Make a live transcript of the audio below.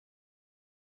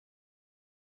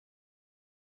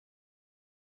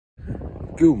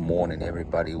Good morning,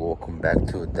 everybody. Welcome back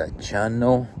to the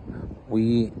channel.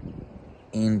 We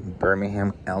in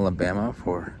Birmingham, Alabama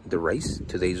for the race.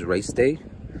 Today's race day.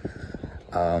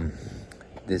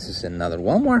 This is another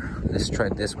one more. Let's try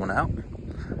this one out.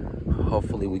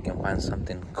 Hopefully we can find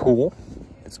something cool.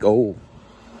 Let's go.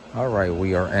 All right,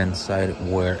 we are inside.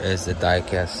 Where is the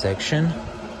diecast section?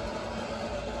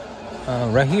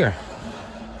 Right here.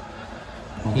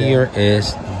 Here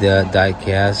is the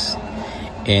diecast,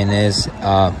 and it's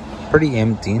pretty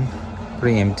empty.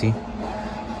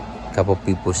 Couple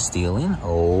people stealing.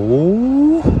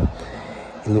 Oh,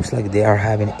 it looks like they are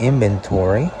having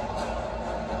inventory,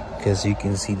 because you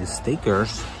can see the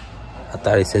stickers. I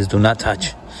thought it says do not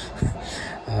touch.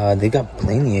 They got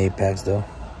plenty of Apex though,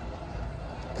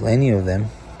 plenty of them.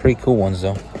 Pretty cool ones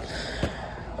though.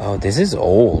 Oh, this is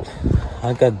old.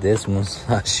 I got this one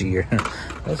last year.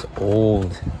 That's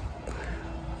old.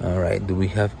 All right, do we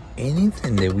have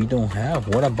anything that we don't have?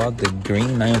 What about the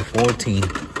green 914?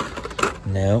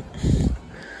 No.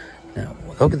 Now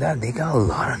look at that, they got a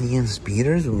lot of neon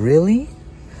speeders. Really?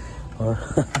 Or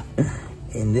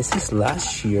and this is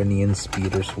last year neon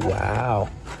speeders. Wow.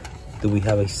 Do we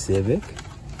have a Civic?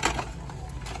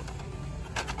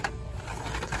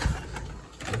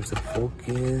 There's the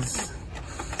Focus.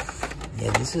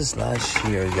 Yeah, this is last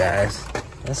year, guys.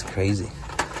 That's crazy.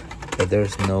 But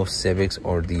there's no Civics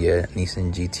or the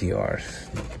Nissan GTRs.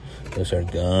 Those are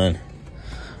gone.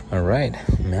 All right,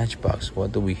 Matchbox.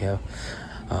 What do we have?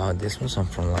 This was some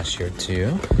from last year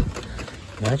too.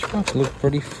 Matchbox look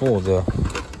pretty full though.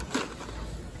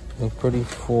 Look pretty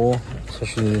full,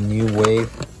 especially the new wave.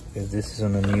 Because this is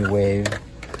on a new wave.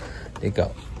 They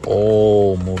got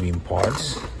all moving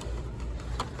parts.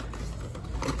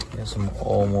 There's some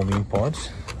all moving parts.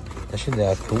 Actually, they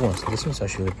are cool ones. This one's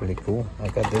actually pretty cool. I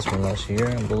got this one last year,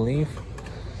 I believe.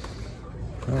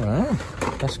 All right,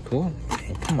 that's cool.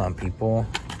 Hey, come on, people,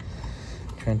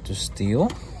 trying to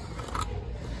steal.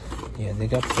 Yeah, they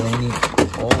got plenty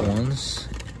of all ones.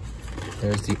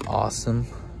 There's the awesome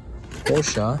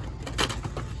Porsche.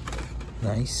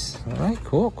 Nice. All right,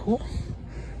 cool.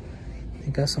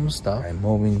 They got some stuff. All right,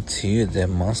 moving to the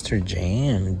Monster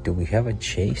Jam. Do we have a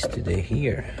chase today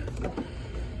here?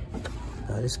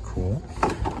 That is cool.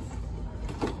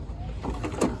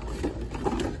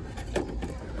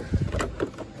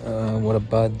 What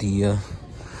about the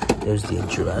there's the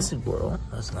Jurassic World.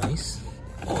 That's nice.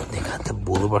 Oh, they got the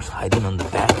boulevards hiding on the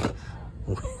back.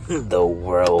 The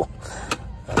world.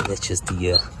 That's just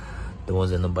the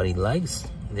ones that nobody likes.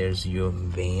 There's your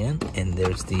van, and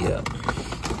there's the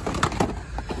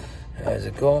how's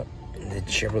it called? The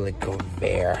Chevrolet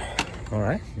Corvair. All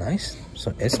right, nice.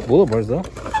 So it's boulevards though.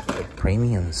 The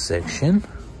premium section,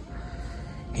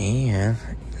 and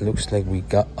it looks like we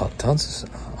got a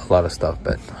lot of stuff,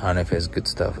 but I don't know if it's good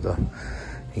stuff though.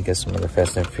 You got some of the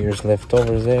Fast and Furious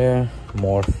leftovers there.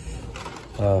 More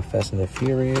Fast and the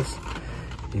Furious.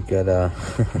 You got a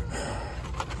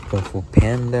Kung Fu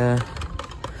Panda.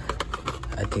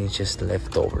 I think it's just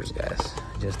leftovers, guys.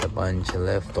 Just a bunch of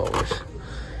leftovers.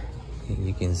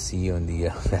 You can see on the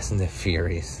Fast and the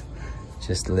Furious.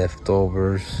 Just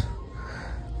leftovers.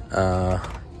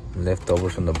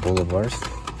 Leftovers from the boulevards.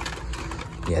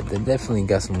 Yeah, they definitely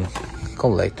got some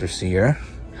collectors here.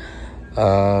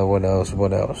 What else?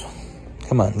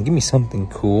 Come on, give me something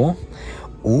cool.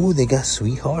 Ooh, they got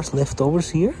Sweethearts leftovers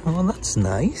here. Oh, that's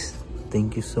nice.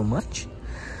 Thank you so much.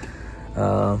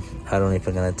 I don't know if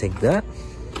I'm gonna take that,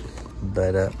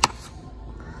 but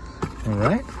all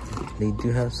right. They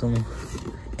do have some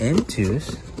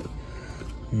M2s.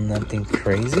 Nothing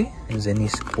crazy. Is any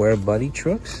square body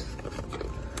trucks?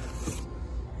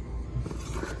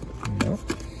 No.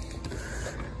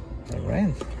 All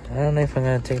right. I don't know if I'm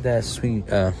gonna take that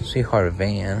Sweetheart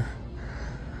van.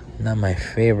 Not my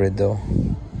favorite though.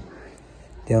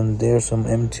 Down there, some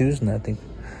M2s. Nothing.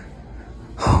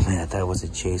 Oh man, I thought it was a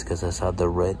chase because I saw the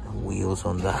red wheels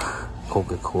on the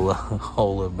Coca-Cola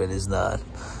holder, but it's not.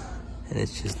 And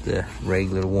it's just the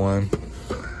regular one.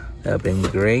 That would have been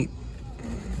great.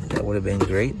 That would have been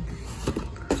great.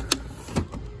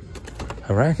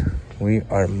 All right, we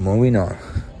are moving on.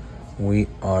 We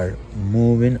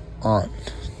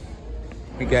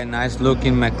got nice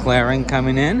looking McLaren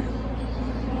coming in.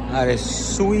 That is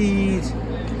sweet.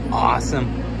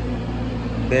 Awesome.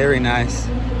 Very nice.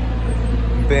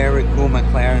 Very cool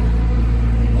McLaren.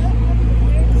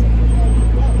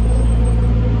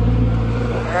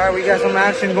 All right, we got some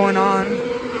action going on.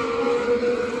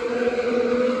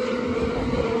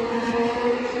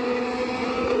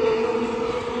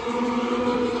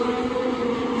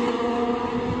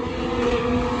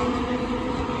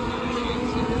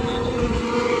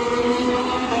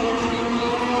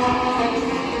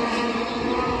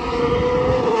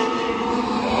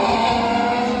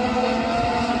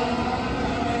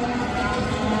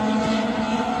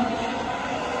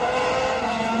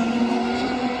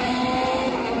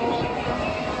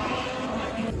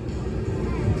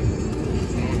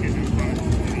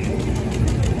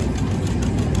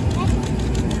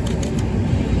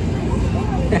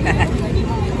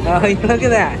 Oh, look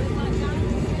at that.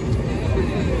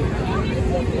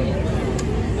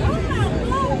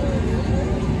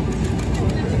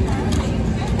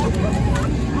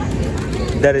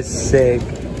 That is sick.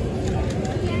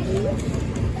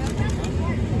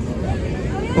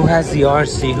 Who has the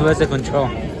RC? Who has the control?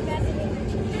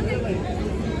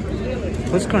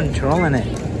 Who's controlling it?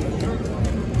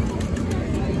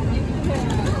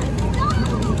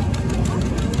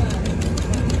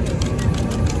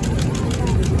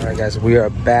 Alright guys, we are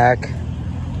back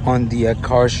on the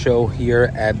car show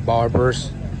here at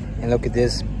Barber's. And look at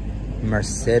this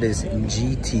Mercedes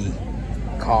GT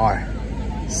car.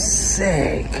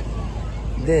 Sick.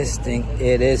 This thing,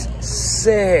 it is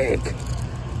sick.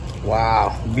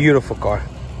 Wow, beautiful car.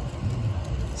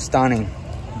 Stunning.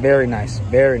 Very nice,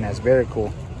 very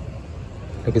cool.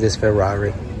 Look at this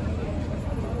Ferrari.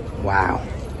 Wow.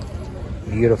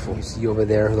 Beautiful. You see over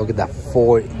there, look at that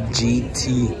Ford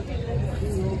GT.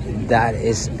 That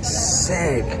is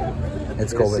sick.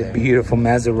 Let's go with it. Beautiful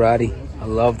Maserati. I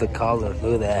love the color.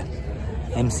 Look at that.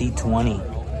 MC20.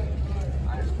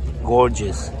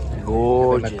 Gorgeous.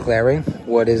 Gorgeous. McLaren.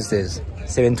 What is this?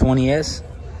 720S?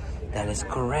 That is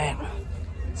correct.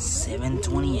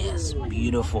 720S.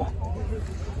 Beautiful.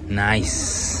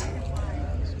 Nice.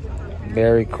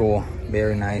 Very cool.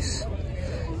 Very nice.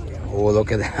 Oh,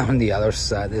 look at that on the other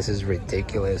side. This is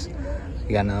ridiculous.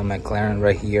 You got another McLaren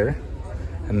right here.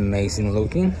 Amazing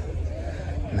looking.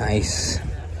 Nice.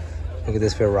 Look at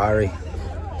this Ferrari.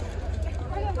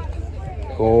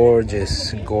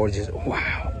 Gorgeous. Gorgeous.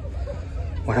 Wow.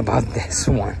 What about this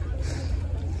one?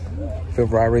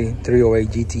 Ferrari 308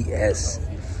 GTS.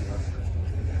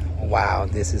 Wow,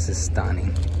 this is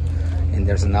stunning. And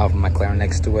there's another McLaren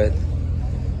next to it.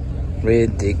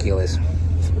 Ridiculous.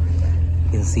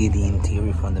 You can see the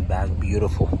interior from the back.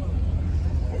 Beautiful.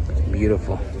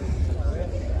 Beautiful.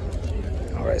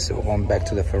 All right, so we're going back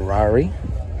to the Ferrari.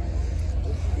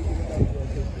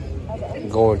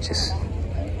 Gorgeous.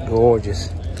 Gorgeous.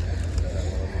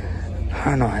 I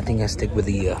don't know, I think I stick with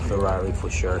the Ferrari for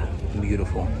sure.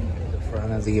 Beautiful.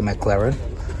 Front of the McLaren.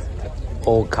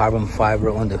 All carbon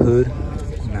fiber on the hood.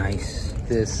 Nice.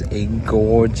 This is a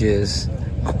gorgeous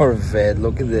Corvette.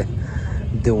 Look at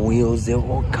the wheels. They're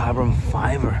all carbon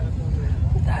fiber.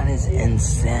 That is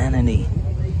insanity.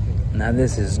 Now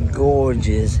this is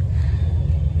gorgeous.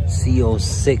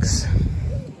 CO6.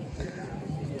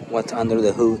 What's under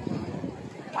the hood?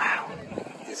 Wow.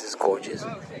 This is gorgeous.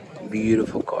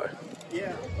 Beautiful car.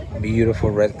 Beautiful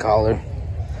red color.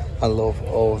 I love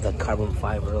all of the carbon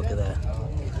fiber. Look at that.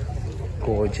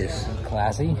 Gorgeous.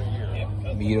 Classy.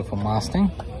 Beautiful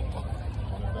Mustang.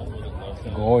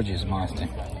 Gorgeous Mustang,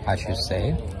 I should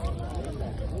say.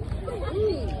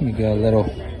 We got a little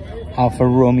Alfa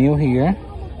Romeo here.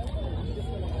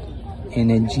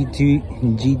 And a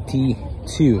GT2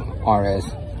 RS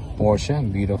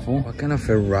Porsche. Beautiful. What kind of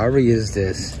Ferrari is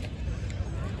this?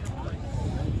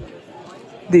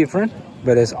 Different,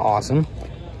 but it's awesome.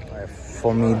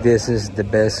 For me, this is the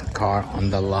best car on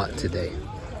the lot today.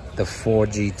 The Ford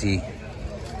GT.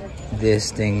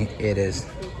 This thing, it is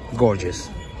gorgeous.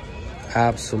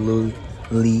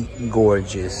 Absolutely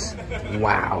gorgeous.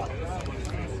 Wow.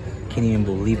 Can't even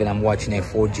believe it. I'm watching a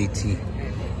Ford GT.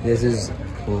 This is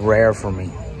rare for me.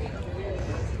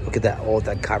 Look at that, all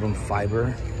that carbon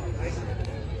fiber.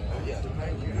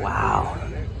 Wow.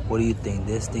 What do you think?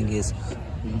 This thing is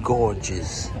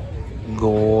gorgeous.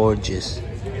 Gorgeous.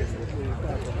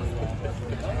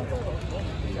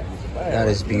 That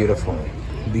is beautiful.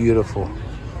 Beautiful.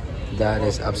 That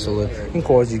is absolute. Of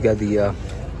course, you got the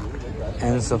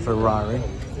Enzo Ferrari.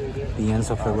 The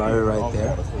Enzo Ferrari right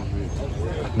there.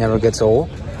 Never gets old.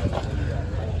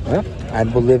 Well, I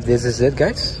believe this is it,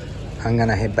 guys. I'm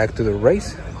gonna head back to the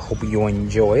race. Hope you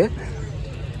enjoy it.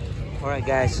 Alright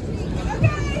guys,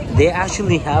 they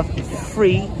actually have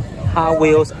free Hot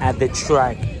Wheels at the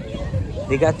track.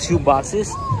 They got 2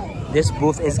 boxes. This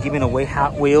booth is giving away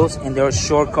Hot Wheels and there are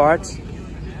short cards.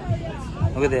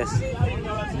 Look at this.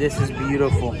 This is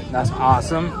beautiful. That's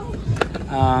awesome.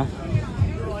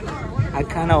 I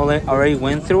kind of already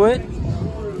went through it.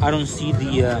 I don't see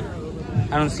the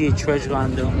I don't see a treasure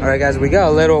hunt though. All right, guys, we got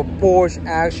a little Porsche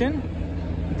action.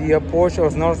 The Porsche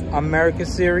of North America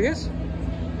series.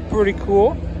 Pretty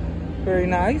cool. Very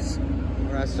nice.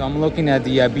 All right, so I'm looking at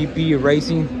the BP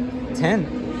Racing 10,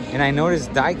 and I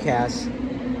noticed diecast.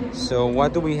 So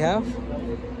what do we have?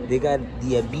 They got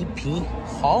the BP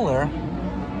hauler.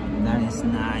 That is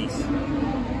nice.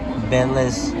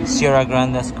 Bellis Sierra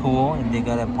Grande, that's cool. And they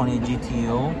got a Pony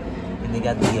GTO. And they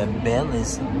got the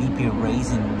Bellis BP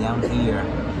Racing down here.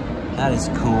 That is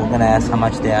cool. I'm gonna ask how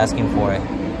much they're asking for it.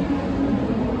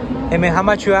 Hey man, how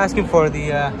much you asking for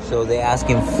the so they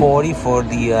asking 40 for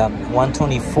the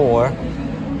 124, 10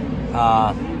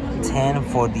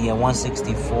 for the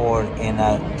 164,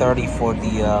 and 30 for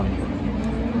the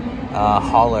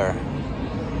hauler.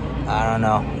 I don't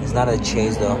know, it's not a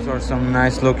chase though. Those are some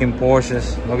nice looking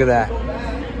Porsches. Look at that.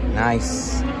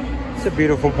 Nice. It's a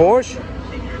beautiful Porsche.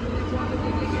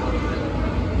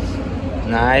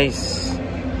 Nice.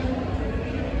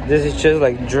 This is just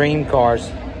like dream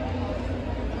cars.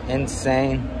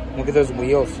 Insane. Look at those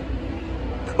wheels.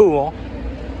 Cool.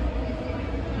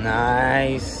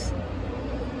 Nice.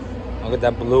 Look at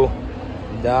that blue.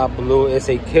 That blue is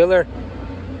a killer.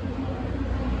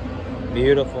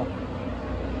 Beautiful.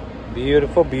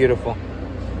 Beautiful, beautiful.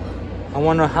 I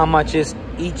wonder how much is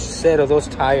each set of those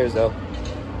tires though.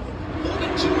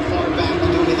 Too far back to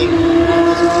do anything.